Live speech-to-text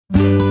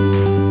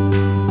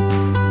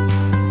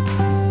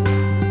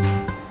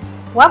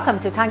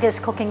Welcome to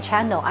Towngas Cooking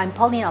channel. I'm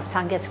Pauline of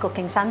Towngas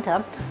Cooking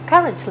Center.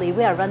 Currently,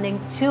 we are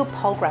running two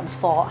programs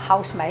for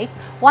housemaid.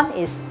 One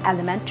is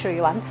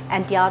elementary one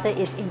and the other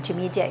is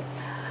intermediate.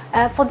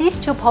 For these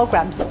two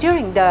programs,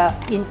 during the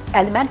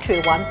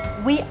elementary one,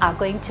 we are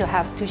going to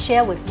have to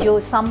share with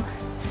you some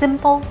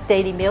simple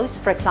daily meals.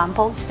 For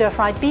example,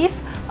 stir-fried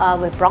beef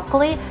with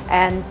broccoli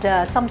and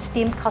some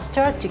steamed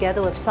custard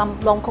together with some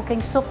long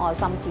cooking soup or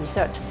some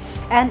dessert.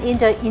 And in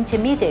the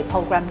intermediate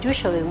program,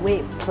 usually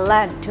we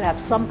plan to have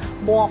some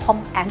more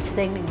home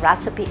entertaining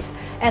recipes.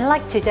 And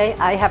like today,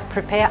 I have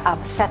prepared a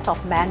set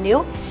of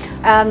menu.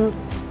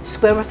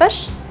 Squirrel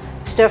fish,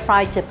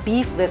 stir-fried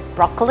beef with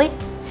broccoli,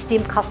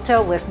 steamed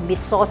custard with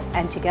meat sauce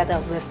and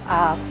together with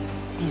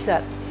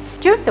dessert.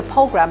 During the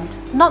program,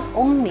 not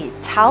only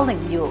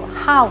telling you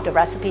how the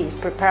recipe is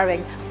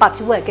preparing, but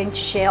we're going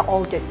to share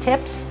all the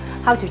tips,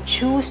 how to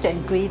choose the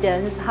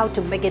ingredients, how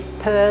to make it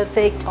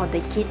perfect on the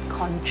heat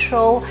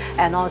control,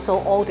 and also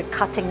all the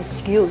cutting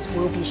skills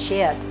will be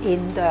shared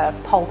in the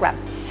program.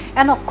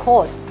 And of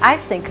course, I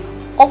think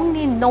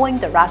only knowing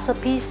the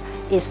recipes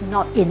is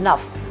not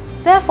enough.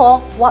 Therefore,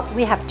 what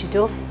we have to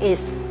do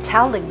is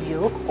telling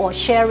you or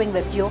sharing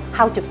with you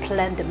how to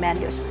plan the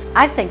menus.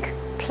 I think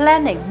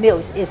planning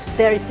meals is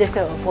very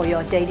difficult for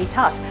your daily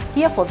task.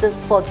 Here for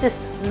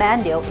this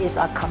menu is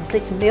a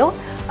complete meal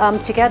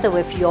together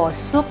with your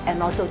soup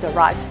and also the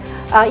rice.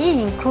 It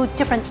includes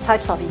different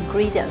types of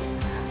ingredients.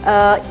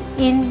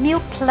 In meal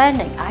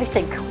planning, I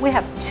think we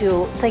have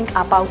to think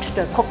about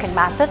the cooking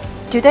method.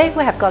 Today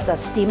we have got a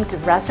steamed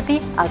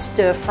recipe, a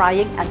stir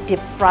frying, a deep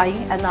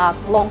frying, and a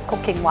long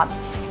cooking one.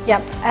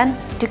 Yeah, and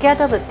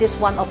together with this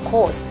one, of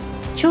course,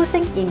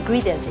 choosing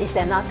ingredients is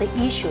another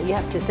issue. You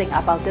have to think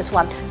about this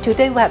one.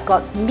 Today we have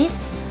got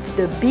meats,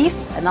 the beef,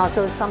 and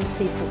also some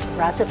seafood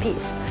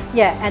recipes.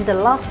 Yeah, and the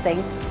last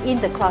thing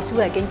in the class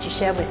we are going to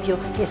share with you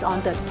is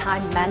on the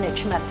time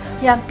management.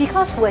 Yeah,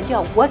 because when you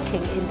are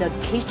working in the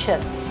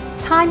kitchen,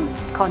 time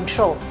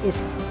control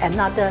is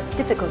another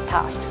difficult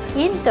task.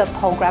 In the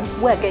program,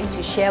 we are going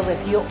to share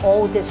with you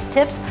all these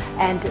tips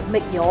and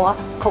make your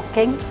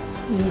cooking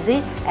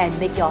easy and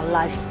make your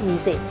life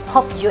easy.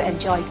 Hope you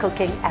enjoy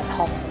cooking at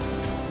home.